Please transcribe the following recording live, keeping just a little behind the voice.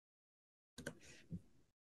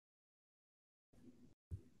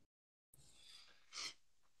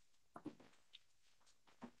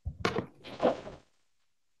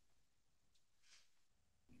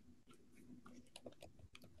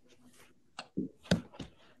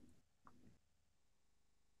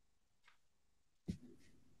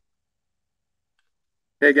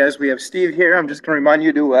Hey guys, we have Steve here. I'm just going to remind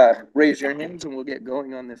you to raise your hands and we'll get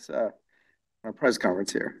going on this our press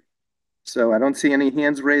conference here. So I don't see any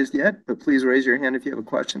hands raised yet, but please raise your hand if you have a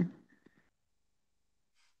question.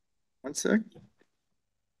 One sec.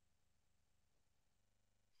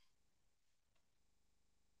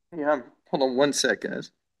 Yeah, hold on one sec,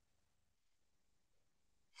 guys.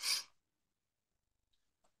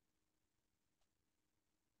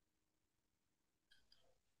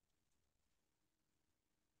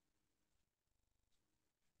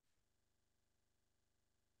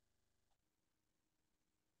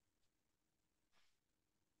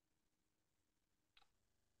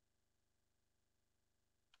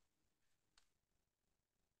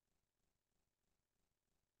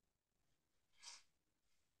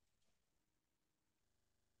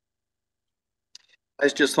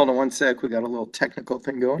 Guys, just hold on one sec. We got a little technical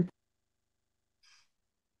thing going.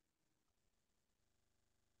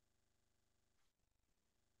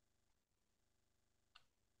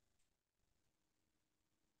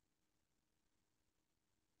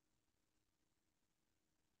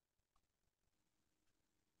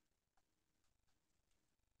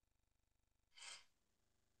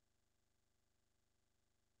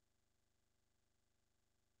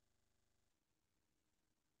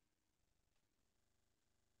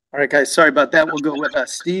 All right, guys, sorry about that. We'll go with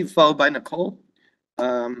Steve, followed by Nicole.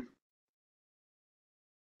 Um,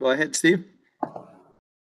 Go ahead, Steve. How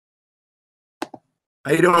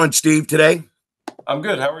you doing, Steve, today? I'm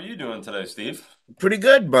good. How are you doing today, Steve? Pretty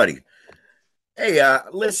good, buddy. Hey,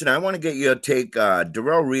 listen, I want to get your take.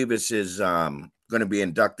 Darrell Revis is going to be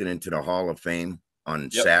inducted into the Hall of Fame on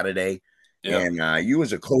Yep. Saturday. Yep. And you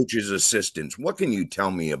as a coach's assistant, what can you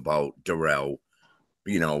tell me about Darrell,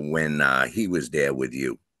 when he was there with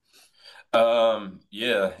you?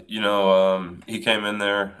 Yeah, he came in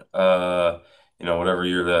there, whatever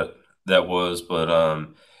year that was, but I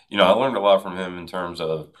learned a lot from him in terms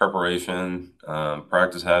of preparation,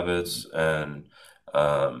 practice habits, and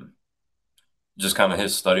um, just kind of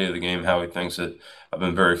his study of the game, how he thinks it. I've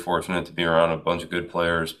been very fortunate to be around a bunch of good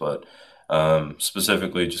players, but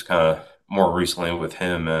specifically just kind of more recently with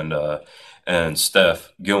him and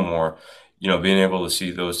Steph Gilmore, being able to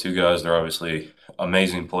see those two guys, they're obviously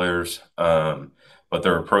amazing players, but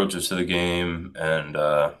their approaches to the game and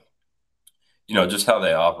just how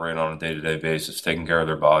they operate on a day-to-day basis, taking care of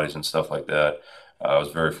their bodies and stuff like that. I was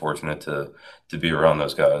very fortunate to be around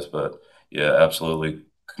those guys, but yeah, absolutely.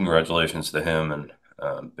 Congratulations to him and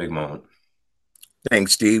big moment.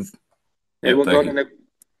 Thanks, Steve. Hey, Yep, we'll go thank to you.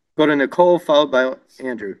 Go to Nicole, followed by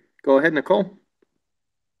Andrew. Go ahead, Nicole.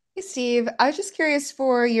 Hey Steve, I was just curious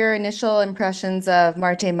for your initial impressions of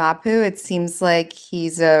Marte Mapu. It seems like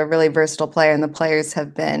he's a really versatile player, and the players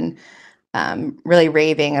have been really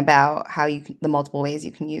raving about the multiple ways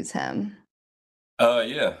you can use him.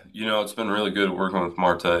 Yeah, it's been really good working with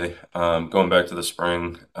Marte. Going back to the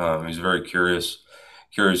spring, he's a very curious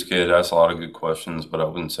kid. Asks a lot of good questions, but I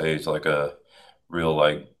wouldn't say he's like a real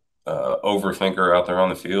overthinker out there on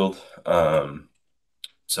the field.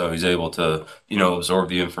 So he's able to, absorb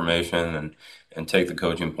the information and take the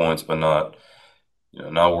coaching points, but not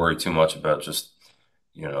worry too much about just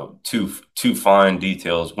too fine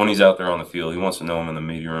details. When he's out there on the field, he wants to know him in the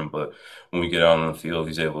media room, but when we get out on the field,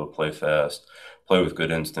 he's able to play fast, play with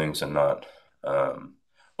good instincts, and not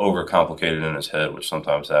overcomplicated in his head, which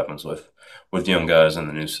sometimes happens with young guys in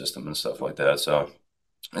the new system and stuff like that. So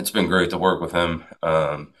it's been great to work with him,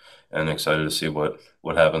 and excited to see what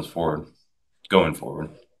happens going forward.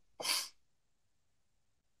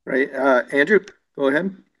 Right, Andrew, go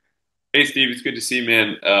ahead. Hey Steve, it's good to see you,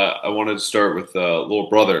 man. I wanted to start with little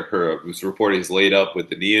brother. Her was reported he's laid up with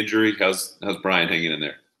the knee injury. How's Brian hanging in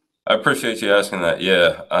there? I appreciate you asking that.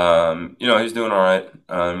 Yeah, he's doing all right.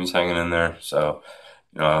 He's hanging in there. So,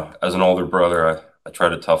 as an older brother, I try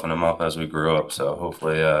to toughen him up as we grew up. So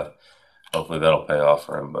hopefully that'll pay off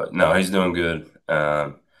for him. But no, he's doing good.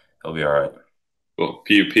 He'll be all right. Well,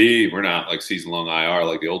 PUP, we're not like season long IR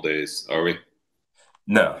like the old days, are we?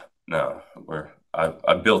 No, no,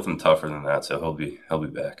 I built him tougher than that, so he'll be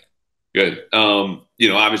back. Good.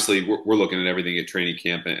 Obviously we're looking at everything at training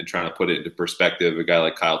camp and trying to put it into perspective. A guy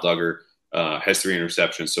like Kyle Duggar has 3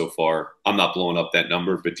 interceptions so far. I'm not blowing up that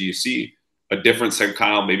number, but do you see a difference in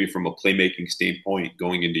Kyle, maybe from a playmaking standpoint,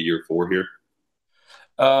 going into year 4 here?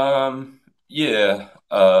 Yeah.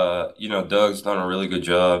 Doug's done a really good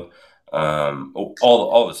job.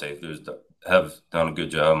 All the safeties have done a good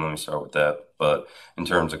job. Let me start with that. But in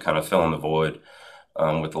terms of kind of filling the void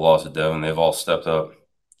with the loss of Devin, they've all stepped up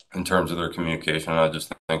in terms of their communication. I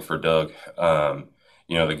just think for Doug,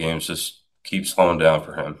 the games just keep slowing down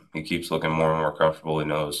for him. He keeps looking more and more comfortable. He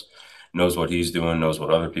knows knows what he's doing, knows what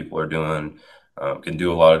other people are doing, can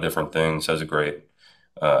do a lot of different things, has a great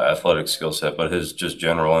athletic skill set, but his just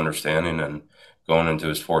general understanding and going into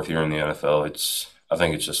his 4th year in the NFL, I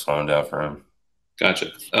think it's just slowing down for him.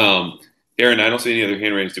 Gotcha. Aaron, I don't see any other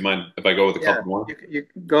hand raised. Do you mind if I go with a Yeah, couple more? you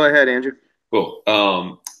go ahead, Andrew. Cool.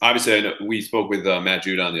 Obviously, I know we spoke with Matt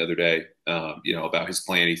Judon the other day, about his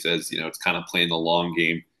plan. He says, it's kind of playing the long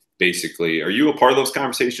game, basically. Are you a part of those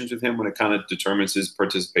conversations with him when it kind of determines his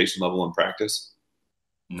participation level in practice?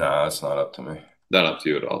 Nah, it's not up to me. Not up to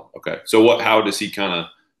you at all. Okay. So how does he kind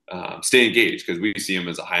of stay engaged? Because we see him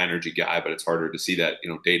as a high energy guy, but it's harder to see that,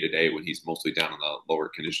 day to day when he's mostly down on the lower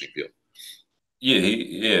conditioning field.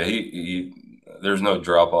 Yeah, there's no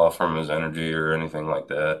drop off from his energy or anything like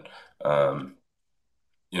that.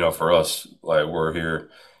 For us, like we're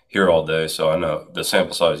here all day, so I know the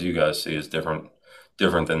sample size you guys see is different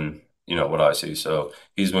than what I see. So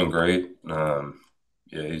he's been great. Yeah,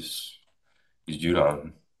 he's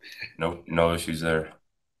Judon. No issues there.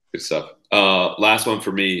 Good stuff. Last one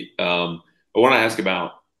for me. I want to ask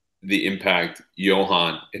about the impact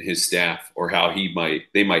Johan and his staff, or how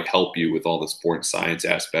they might help you with all the sport and science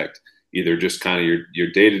aspect, either just kind of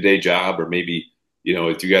your day-to-day job, or maybe,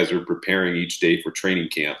 if you guys are preparing each day for training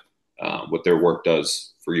camp, what their work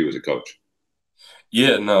does for you as a coach.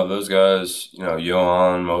 Yeah, no, those guys,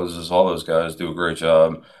 Johan, Moses, all those guys do a great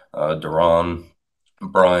job. Duran,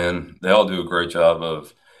 Brian, they all do a great job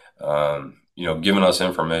of, giving us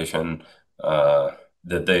information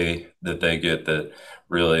that they get that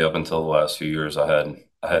really up until the last few years I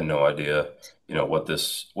had no idea, what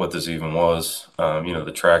this even was.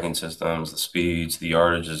 The tracking systems, the speeds, the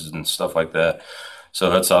yardages, and stuff like that. So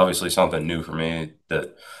that's obviously something new for me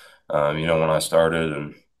that, when I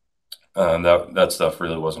started, and that stuff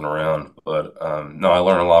really wasn't around. But no, I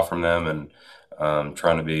learned a lot from them, and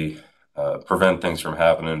trying to prevent things from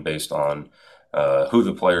happening based on who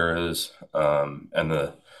the player is, and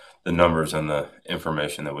the numbers and the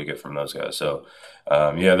information that we get from those guys. So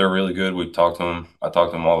yeah, they're really good. We talk to them. I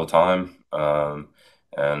talk to them all the time,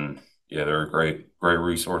 and yeah, they're a great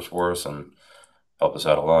resource for us and help us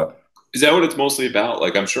out a lot. Is that what it's mostly about?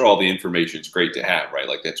 Like, I'm sure all the information is great to have, right?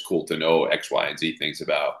 Like, that's cool to know X, Y, and Z things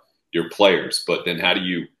about your players, but then how do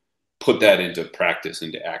you put that into practice,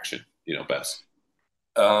 into action, best?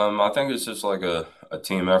 I think it's just like a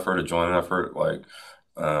team effort, a joint effort. Like,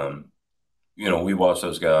 we watch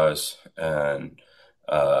those guys, and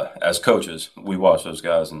as coaches, we watch those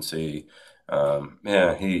guys and see,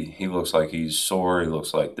 yeah, he looks like he's sore. He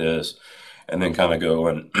looks like this, and then kind of go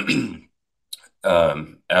and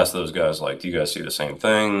ask those guys, like, do you guys see the same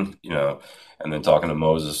thing? And then talking to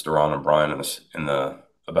Moses, Duran, and Brian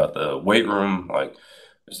about the weight room, like,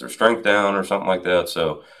 is their strength down or something like that?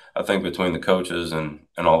 So I think between the coaches and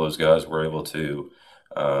all those guys, we're able to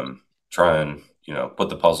try and put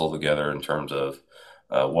the puzzle together in terms of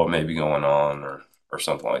what may be going on, or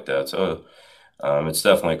something like that. So it's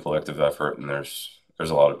definitely a collective effort, and there's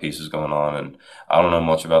a lot of pieces going on, and I don't know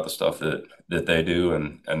much about the stuff that they do,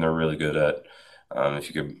 and they're really good at.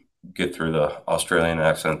 If you could get through the Australian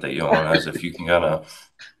accent that Johan has, if you can kind of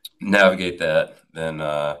navigate that, then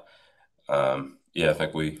yeah, I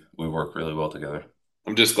think we work really well together.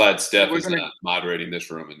 I'm just glad Steph is not moderating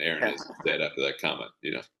this room, and Aaron is instead after that comment.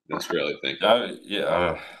 The Australia thing.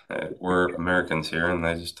 Yeah, we're Americans here, and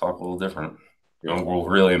they just talk a little different. Yeah. And we're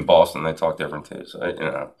really in Boston; they talk different too. So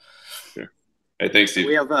Sure. Hey, thanks, Steve.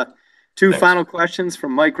 We have two final questions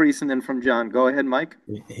from Mike Reese and then from John. Go ahead, Mike.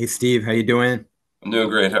 Hey, Steve, how you doing? I'm doing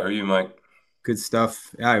great. How are you, Mike? Good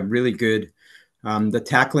stuff. Yeah, really good. The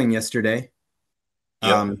tackling yesterday,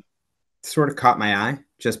 sort of caught my eye,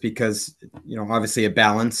 just because, obviously a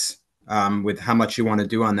balance with how much you want to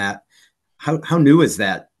do on that. How new is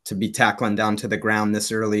that to be tackling down to the ground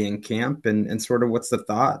this early in camp, and sort of what's the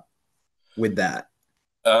thought with that?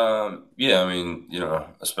 Yeah, I mean,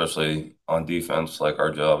 especially on defense, like,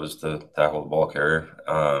 our job is to tackle the ball carrier.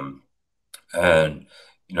 And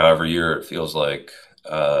every year it feels like,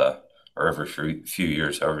 or every few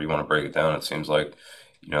years, however you want to break it down, it seems like,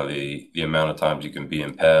 the amount of times you can be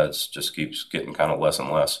in pads just keeps getting kind of less and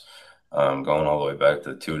less, going all the way back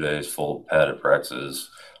to 2 days full padded practices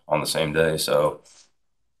on the same day. So,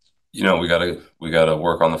 we gotta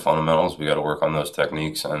work on the fundamentals. We gotta work on those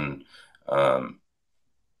techniques, and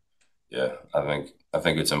yeah, I think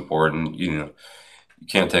it's important. You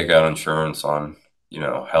can't take out insurance on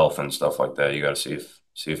health and stuff like that. You got to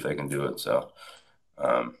see if they can do it. So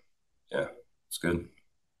yeah, it's good.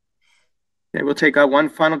 Okay, we'll take one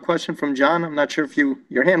final question from John. I'm not sure if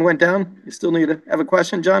your hand went down. You still need to have a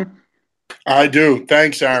question, John? I do.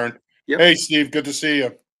 Thanks, Aaron. Yep. Hey, Steve. Good to see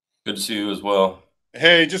you. Good to see you as well.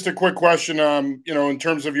 Hey, just a quick question. In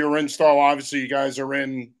terms of your install, obviously you guys are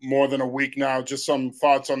in more than a week now. Just some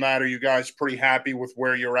thoughts on that. Are you guys pretty happy with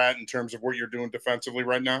where you're at in terms of what you're doing defensively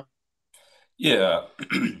right now? Yeah,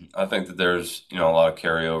 I think that there's a lot of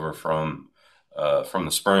carryover from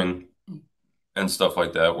the spring and stuff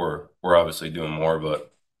like that. We're obviously doing more,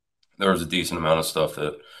 but there was a decent amount of stuff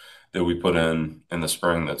that we put in the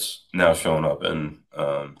spring that's now showing up in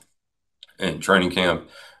training camp.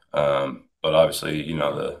 But obviously,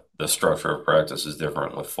 the structure of practice is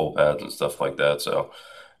different with full pads and stuff like that. So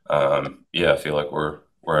yeah, I feel like we're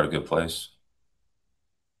at a good place.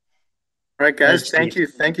 All right, guys. Thanks, Thank Steve. you.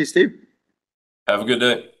 Thank you, Steve. Have a good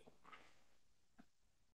day.